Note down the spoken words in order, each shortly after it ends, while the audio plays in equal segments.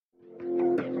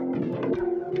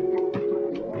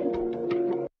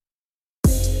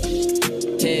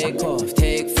take off,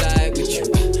 take flight with you.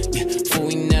 For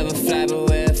we never fly, but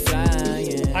we're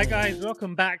flying. Hi guys,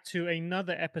 welcome back to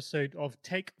another episode of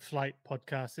Take Flight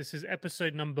Podcast. This is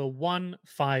episode number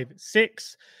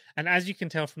 156. And as you can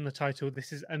tell from the title,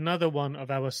 this is another one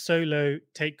of our solo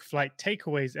Take Flight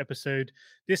Takeaways episode.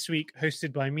 This week,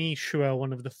 hosted by me, Shuel,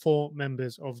 one of the 4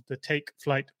 members of the Take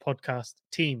Flight Podcast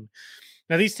team.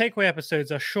 Now, these takeaway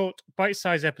episodes are short,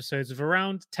 bite-sized episodes of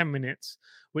around 10 minutes,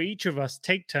 where each of us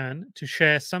take turn to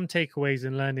share some takeaways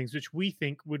and learnings which we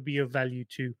think would be of value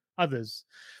to others.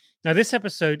 Now, this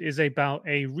episode is about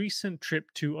a recent trip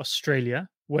to Australia,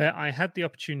 where I had the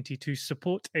opportunity to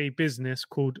support a business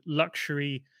called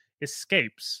Luxury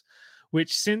Escapes,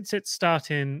 which since its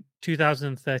start in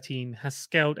 2013 has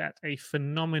scaled at a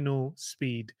phenomenal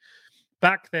speed.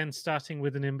 Back then, starting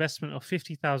with an investment of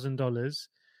 $50,000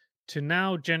 to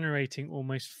now generating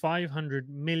almost $500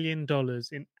 million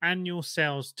in annual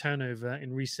sales turnover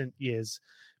in recent years,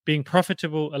 being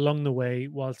profitable along the way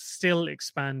while still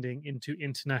expanding into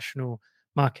international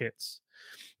markets.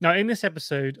 Now, in this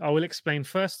episode, I will explain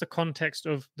first the context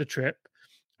of the trip,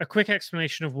 a quick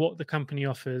explanation of what the company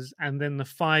offers, and then the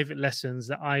 5 lessons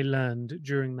that I learned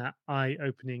during that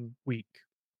eye-opening week.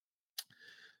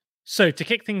 So, to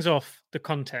kick things off, the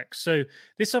context. So,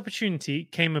 this opportunity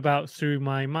came about through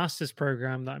my master's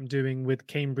program that I'm doing with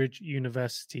Cambridge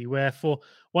University, where for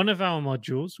one of our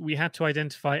modules, we had to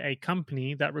identify a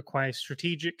company that requires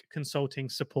strategic consulting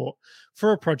support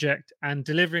for a project and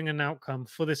delivering an outcome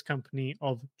for this company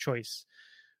of choice,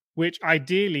 which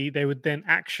ideally they would then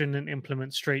action and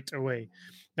implement straight away.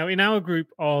 Now, in our group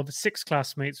of 6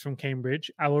 classmates from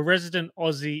Cambridge, our resident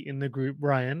Aussie in the group,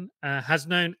 Ryan, has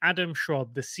known Adam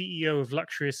Schwab, the CEO of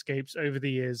Luxury Escapes, over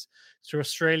the years through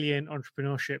Australian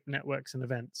entrepreneurship networks and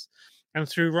events. And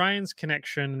through Ryan's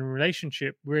connection and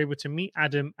relationship, we're able to meet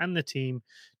Adam and the team,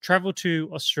 travel to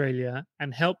Australia,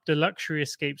 and help the Luxury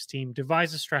Escapes team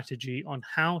devise a strategy on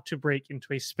how to break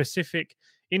into a specific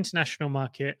international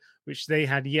market, which they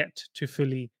had yet to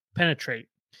fully penetrate.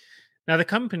 Now, the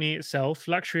company itself,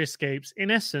 Luxury Escapes,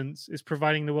 in essence, is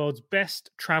providing the world's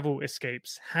best travel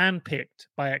escapes, handpicked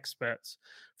by experts,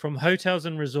 from hotels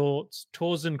and resorts,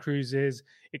 tours and cruises,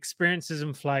 experiences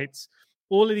and flights.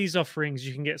 All of these offerings,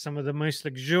 you can get some of the most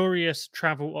luxurious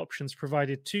travel options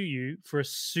provided to you for a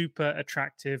super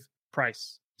attractive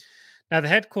price. Now, the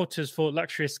headquarters for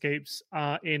Luxury Escapes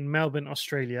are in Melbourne,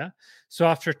 Australia. So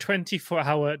after a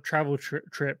 24-hour travel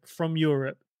trip from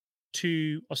Europe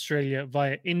to Australia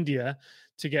via India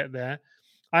to get there,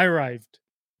 I arrived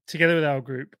together with our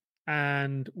group,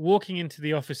 and walking into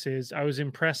the offices, I was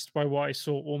impressed by what I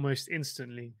saw almost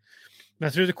instantly. Now,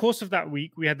 through the course of that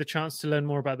week, we had the chance to learn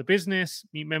more about the business,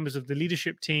 meet members of the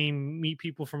leadership team, meet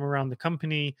people from around the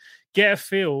company, get a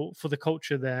feel for the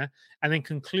culture there, and then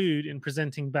conclude in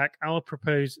presenting back our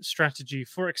proposed strategy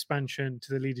for expansion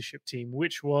to the leadership team,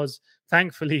 which was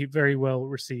thankfully very well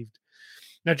received.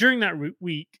 Now, during that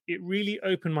week, it really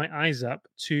opened my eyes up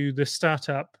to the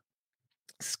startup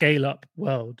scale-up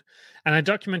world. And I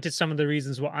documented some of the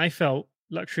reasons why I felt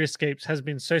Luxury Escapes has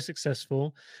been so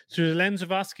successful through the lens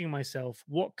of asking myself,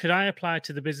 what could I apply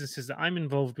to the businesses that I'm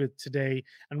involved with today,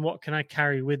 and what can I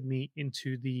carry with me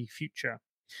into the future?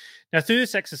 Now, through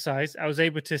this exercise, I was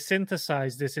able to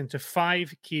synthesize this into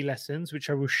 5 key lessons,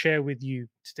 which I will share with you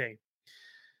today.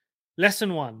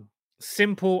 Lesson 1.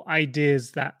 Simple ideas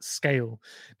that scale.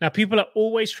 Now, people are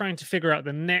always trying to figure out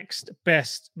the next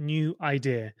best new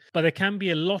idea, but there can be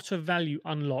a lot of value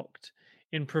unlocked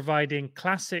in providing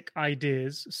classic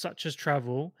ideas such as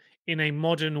travel in a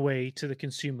modern way to the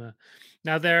consumer.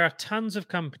 Now, there are tons of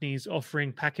companies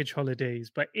offering package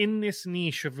holidays, but in this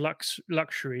niche of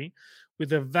luxury,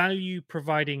 with a value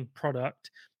providing product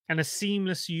and a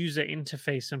seamless user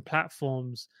interface and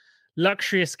platforms,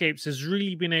 Luxury Escapes has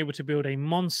really been able to build a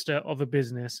monster of a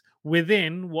business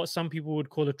within what some people would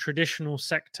call a traditional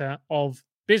sector of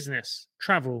business,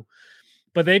 travel.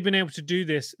 But they've been able to do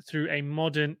this through a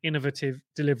modern, innovative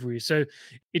delivery. So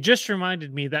it just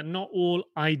reminded me that not all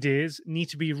ideas need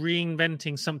to be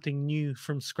reinventing something new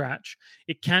from scratch.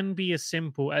 It can be as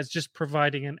simple as just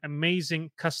providing an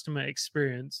amazing customer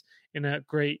experience in a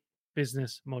great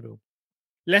business model.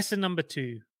 Lesson number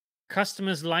 2.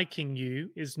 Customers liking you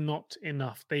is not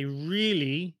enough. They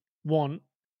really want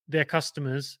their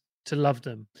customers to love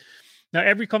them. Now,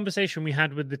 every conversation we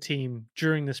had with the team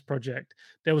during this project,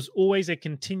 there was always a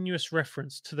continuous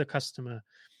reference to the customer.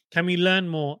 Can we learn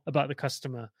more about the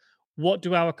customer? What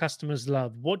do our customers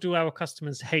love? What do our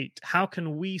customers hate? How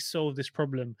can we solve this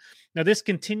problem? Now, this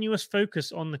continuous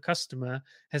focus on the customer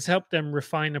has helped them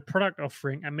refine a product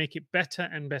offering and make it better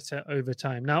and better over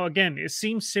time. Now, again, it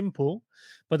seems simple,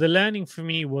 but the learning for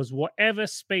me was whatever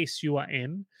space you are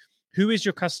in, who is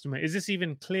your customer? Is this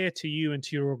even clear to you and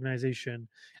to your organization?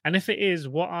 And if it is,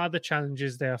 what are the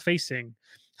challenges they are facing?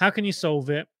 How can you solve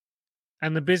it?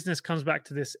 And the business comes back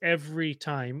to this every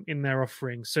time in their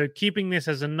offering. So keeping this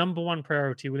as a number one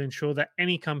priority will ensure that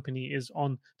any company is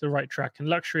on the right track. And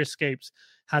Luxury Escapes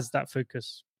has that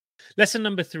focus. Lesson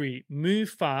number 3, move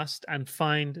fast and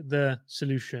find the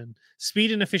solution.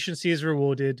 Speed and efficiency is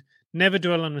rewarded. Never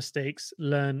dwell on mistakes,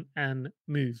 learn and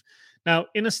move. Now,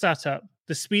 in a startup,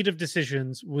 the speed of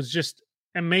decisions was just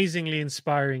amazingly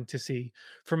inspiring to see.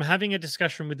 From having a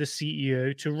discussion with the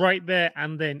CEO to right there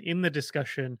and then in the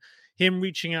discussion, him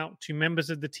reaching out to members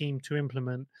of the team to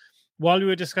implement. While we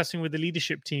were discussing with the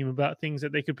leadership team about things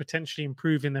that they could potentially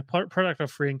improve in their product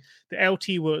offering, the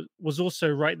LT was also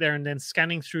right there and then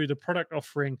scanning through the product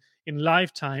offering in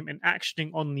live time and actioning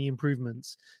on the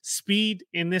improvements. Speed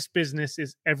in this business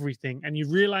is everything, and you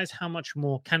realize how much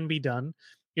more can be done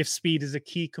if speed is a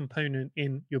key component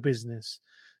in your business.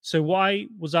 So what I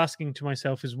was asking to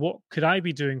myself is, what could I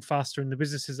be doing faster in the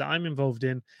businesses that I'm involved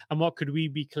in? And what could we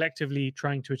be collectively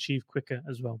trying to achieve quicker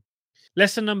as well?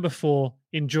 Lesson number 4,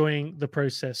 enjoying the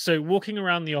process. So walking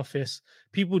around the office,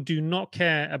 people do not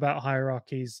care about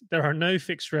hierarchies. There are no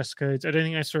fixed dress codes. I don't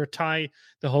think I saw a tie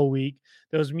the whole week.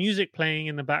 There was music playing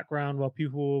in the background while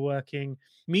people were working.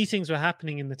 Meetings were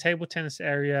happening in the table tennis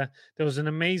area. There was an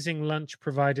amazing lunch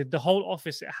provided. The whole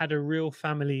office, it had a real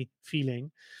family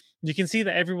feeling. You can see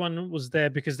that everyone was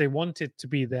there because they wanted to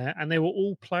be there, and they were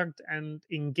all plugged and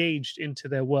engaged into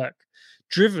their work,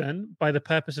 driven by the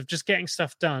purpose of just getting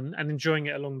stuff done and enjoying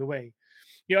it along the way.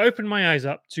 It opened my eyes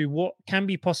up to what can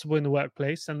be possible in the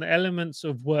workplace, and the elements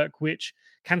of work which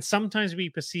can sometimes be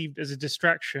perceived as a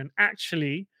distraction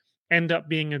actually end up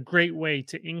being a great way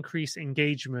to increase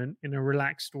engagement in a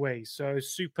relaxed way. So I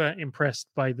was super impressed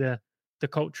by the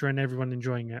culture and everyone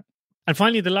enjoying it. And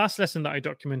finally, the last lesson that I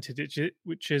documented,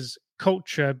 which is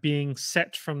culture being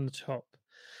set from the top.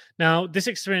 Now, this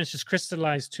experience just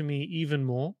crystallized to me even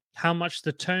more how much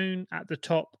the tone at the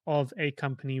top of a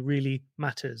company really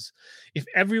matters. If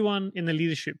everyone in the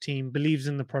leadership team believes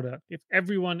in the product, if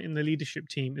everyone in the leadership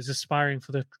team is aspiring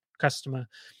for the customer,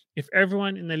 if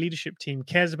everyone in the leadership team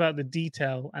cares about the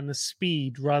detail and the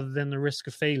speed rather than the risk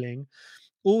of failing,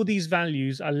 all these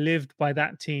values are lived by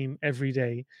that team every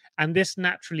day. And this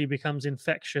naturally becomes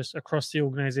infectious across the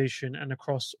organization and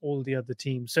across all the other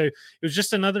teams. So it was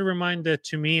just another reminder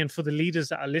to me and for the leaders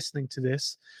that are listening to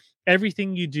this.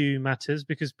 Everything you do matters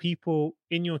because people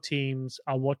in your teams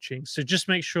are watching. So just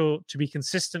make sure to be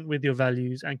consistent with your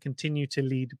values and continue to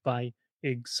lead by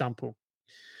example.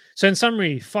 So in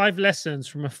summary, 5 lessons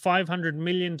from a $500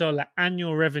 million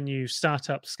annual revenue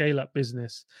startup scale-up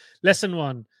business. Lesson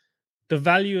 1, the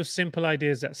value of simple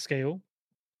ideas at scale.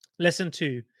 Lesson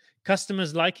 2,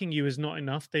 customers liking you is not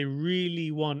enough. They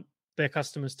really want their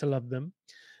customers to love them.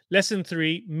 Lesson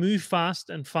 3, move fast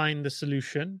and find the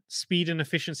solution. Speed and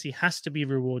efficiency has to be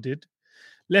rewarded.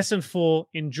 Lesson 4,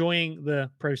 enjoying the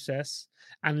process.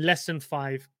 And lesson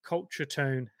 5, culture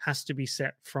tone has to be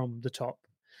set from the top.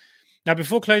 Now,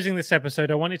 before closing this episode,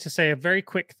 I wanted to say a very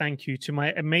quick thank you to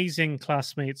my amazing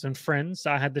classmates and friends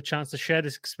I had the chance to share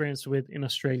this experience with in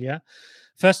Australia.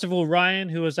 First of all, Ryan,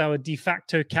 who was our de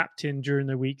facto captain during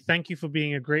the week. Thank you for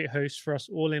being a great host for us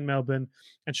all in Melbourne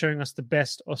and showing us the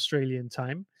best Australian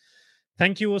time.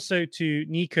 Thank you also to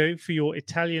Nico for your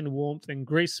Italian warmth and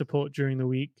great support during the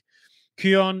week.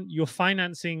 Kuon, your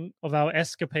financing of our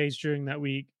escapades during that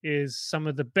week is some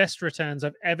of the best returns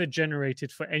I've ever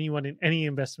generated for anyone in any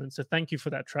investment. So thank you for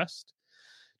that trust.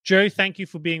 Joe, thank you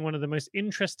for being one of the most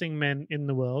interesting men in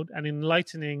the world and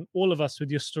enlightening all of us with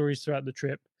your stories throughout the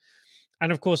trip.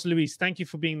 And of course, Luis, thank you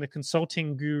for being the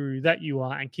consulting guru that you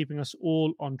are and keeping us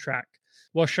all on track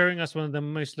while showing us one of the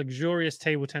most luxurious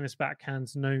table tennis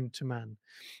backhands known to man.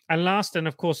 And last, and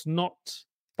of course, not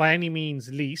by any means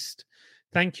least,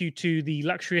 thank you to the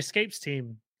Luxury Escapes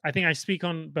team. I think I speak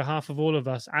on behalf of all of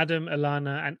us, Adam,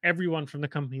 Alana, and everyone from the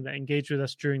company that engaged with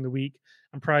us during the week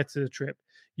and prior to the trip.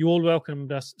 You all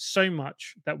welcomed us so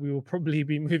much that we will probably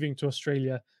be moving to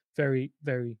Australia very,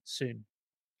 very soon.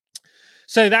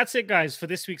 So that's it, guys, for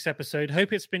this week's episode.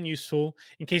 Hope it's been useful.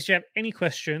 In case you have any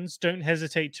questions, don't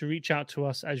hesitate to reach out to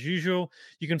us as usual.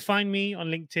 You can find me on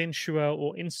LinkedIn, Shuel,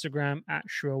 or Instagram at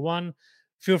Shuel1.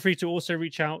 Feel free to also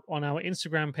reach out on our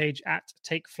Instagram page at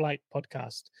Take Flight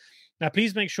Podcast. Now,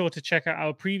 please make sure to check out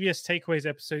our previous Takeaways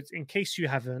episodes in case you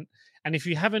haven't. And if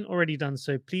you haven't already done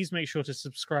so, please make sure to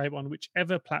subscribe on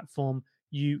whichever platform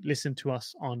you listen to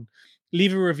us on.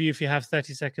 Leave a review if you have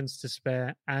 30 seconds to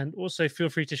spare. And also feel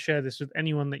free to share this with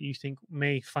anyone that you think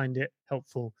may find it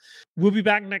helpful. We'll be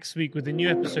back next week with a new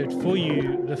episode for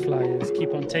you, the flyers.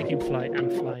 Keep on taking flight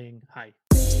and flying high.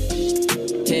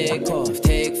 Take off,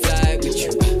 take flight with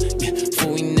you.